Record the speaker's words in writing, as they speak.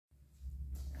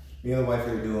Me and the wife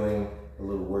are doing a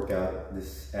little workout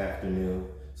this afternoon,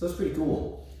 so it's pretty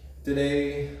cool.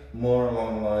 Today, more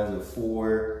along the lines of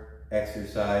 4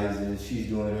 exercises. She's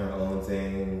doing her own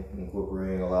thing,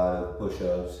 incorporating a lot of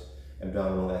push-ups,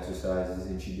 abdominal exercises,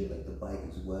 and she did like the bike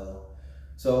as well.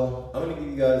 So I'm gonna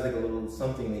give you guys like a little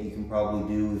something that you can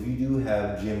probably do. If you do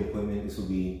have gym equipment, this will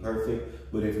be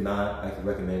perfect, but if not, I could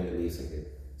recommend at least like a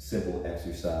simple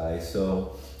exercise.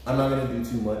 So I'm not gonna do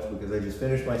too much because I just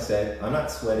finished my set. I'm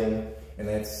not sweating, and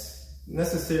that's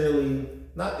necessarily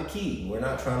not the key. We're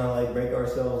not trying to like break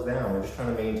ourselves down. We're just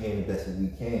trying to maintain the best that we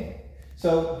can.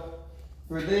 So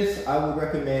for this, I would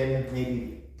recommend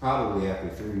probably after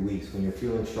 3 weeks when you're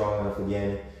feeling strong enough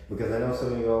again, because I know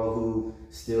some of y'all who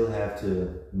still have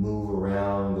to move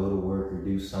around, go to work or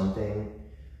do something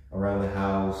around the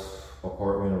house,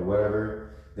 apartment or whatever,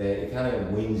 that it kind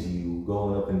of wings you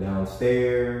going up and down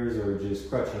stairs or just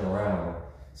crutching around.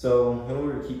 So in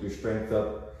order to keep your strength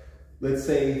up, let's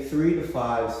say 3 to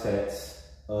 5 sets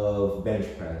of bench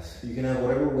press. You can have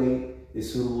whatever weight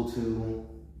is suitable to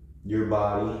your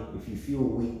body. If you feel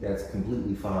weak, that's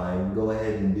completely fine. Go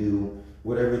ahead and do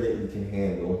whatever that you can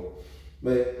handle.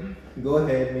 But go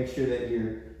ahead, make sure that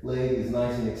your leg is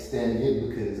nice and extended,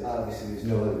 because obviously there's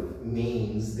no other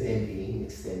means than being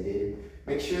extended.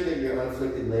 Make sure that your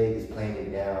unflicted leg is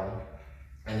planted down.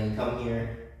 And then come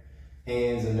here,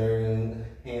 hands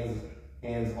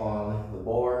on the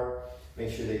bar.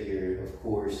 Make sure that your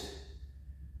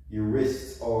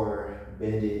wrists are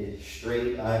bended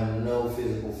straight. I'm no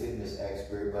physical fitness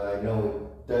expert, but I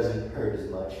know it doesn't hurt as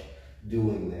much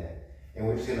doing that. And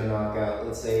we're just gonna knock out,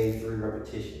 let's say 3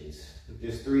 repetitions.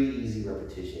 Just 3 easy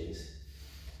repetitions.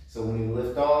 So when you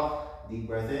lift off, deep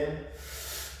breath in.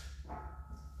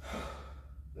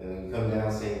 Then you come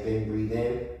down, same thing, breathe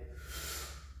in.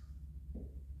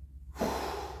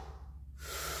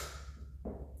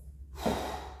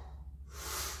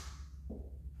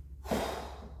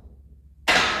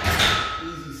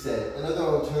 Easy set. Another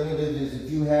alternative is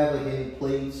if you have like any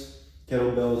plates,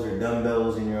 kettlebells or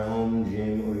dumbbells in your home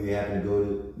gym, or you happen to go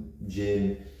to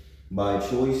gym by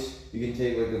choice, you can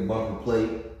take like a bumper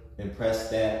plate and press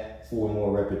that 4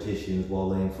 more repetitions while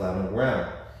laying flat on the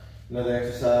ground. Another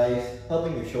exercise,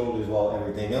 helping your shoulders while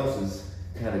everything else is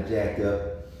kind of jacked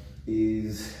up,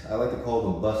 is, I like to call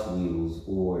them bus wheels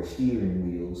or steering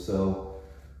wheels. So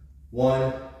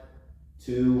 1,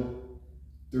 2,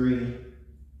 3,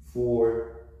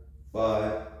 4,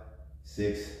 5,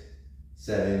 6,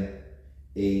 7,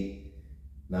 8,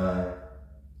 9,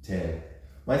 10.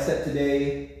 My set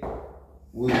today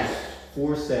was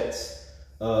 4 sets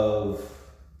of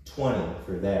 20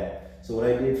 for that. So what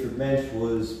I did for bench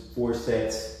was 4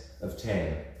 sets of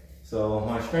 10. So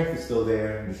my strength is still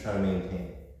there, I'm just trying to maintain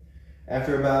it.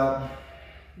 After about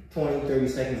 20, 30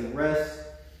 seconds of rest,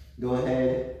 go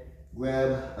ahead,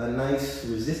 grab a nice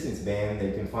resistance band that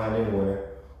you can find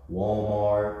anywhere,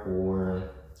 Walmart or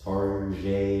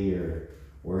Target or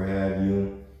where have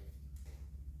you.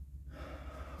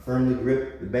 Firmly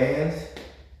grip the bands.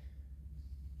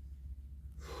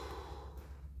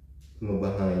 Come up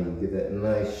behind you, get that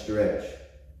nice stretch.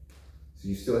 So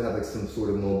you still have like some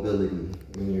sort of mobility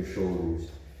in your shoulders.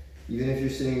 Even if you're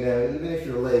sitting down, even if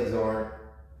your legs aren't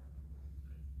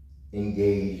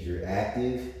engaged or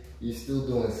active, you're still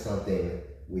doing something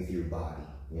with your body,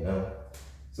 you know?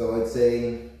 So let's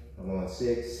say I'm on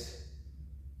 6,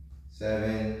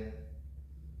 7,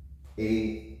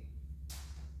 8,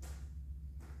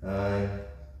 9,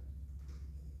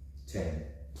 10.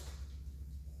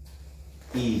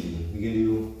 Easy. You can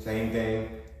do same thing,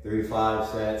 35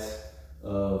 sets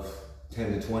of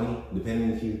 10 to 20,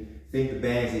 depending if you think the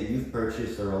bands that you've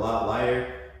purchased are a lot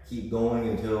lighter. Keep going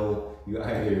until you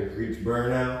either reach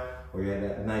burnout or you have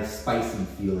that nice spicy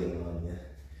feeling on you.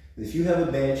 If you have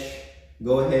a bench,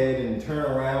 go ahead and turn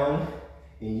around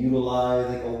and utilize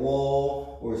like a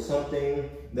wall or something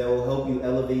that will help you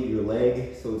elevate your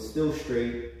leg so it's still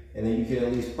straight, and then you can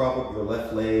at least prop up your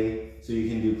left leg so you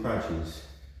can do crunches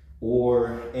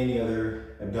or any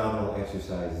other abdominal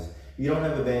exercises. If you don't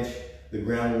have a bench, the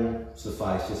ground will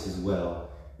suffice just as well.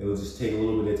 It will just take a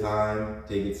little bit of time,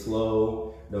 take it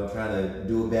slow. Don't try to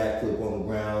do a backflip on the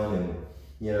ground and,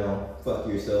 you know, fuck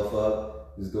yourself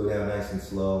up. Just go down nice and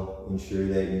slow. Ensure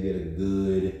that you get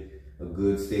a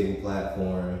good stable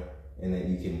platform and that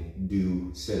you can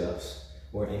do sit-ups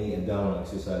or any abdominal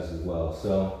exercise as well.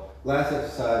 So last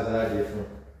exercise that I did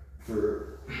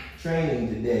for training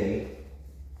today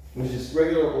was just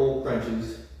regular old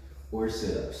crunches or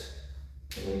sit-ups.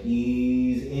 I'm gonna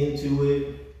ease into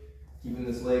it, keeping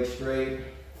this leg straight.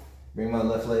 Bring my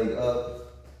left leg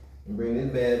up and bring this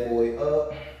bad boy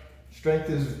up. Strength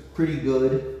is pretty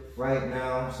good right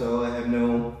now, so I have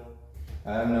no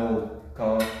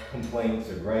complaints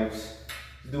or gripes.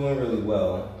 It's doing really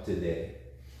well today.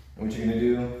 What you're gonna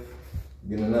do,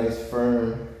 get a nice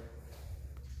firm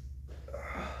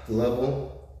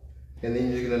level, and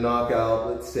then you're gonna knock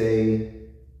out, let's say,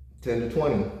 10 to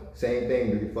 20. Same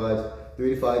thing,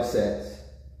 3 to 5 sets.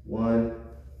 1,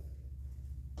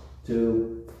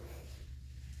 2,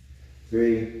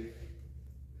 3,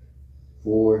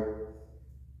 4,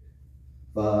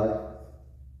 5,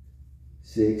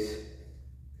 6,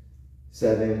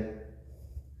 7,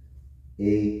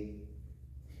 8,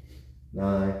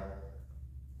 9,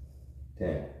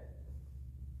 10.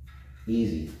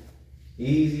 Easy.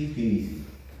 Easy peasy.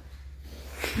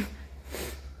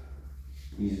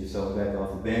 Ease yourself back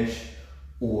off the bench,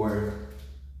 or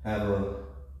have a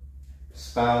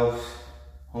spouse,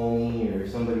 homie, or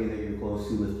somebody that you're close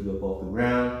to lift you up off the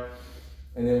ground,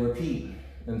 and then repeat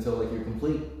until like you're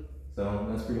complete. So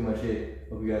that's pretty much it.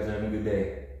 Hope you guys are having a good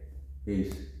day.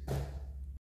 Peace.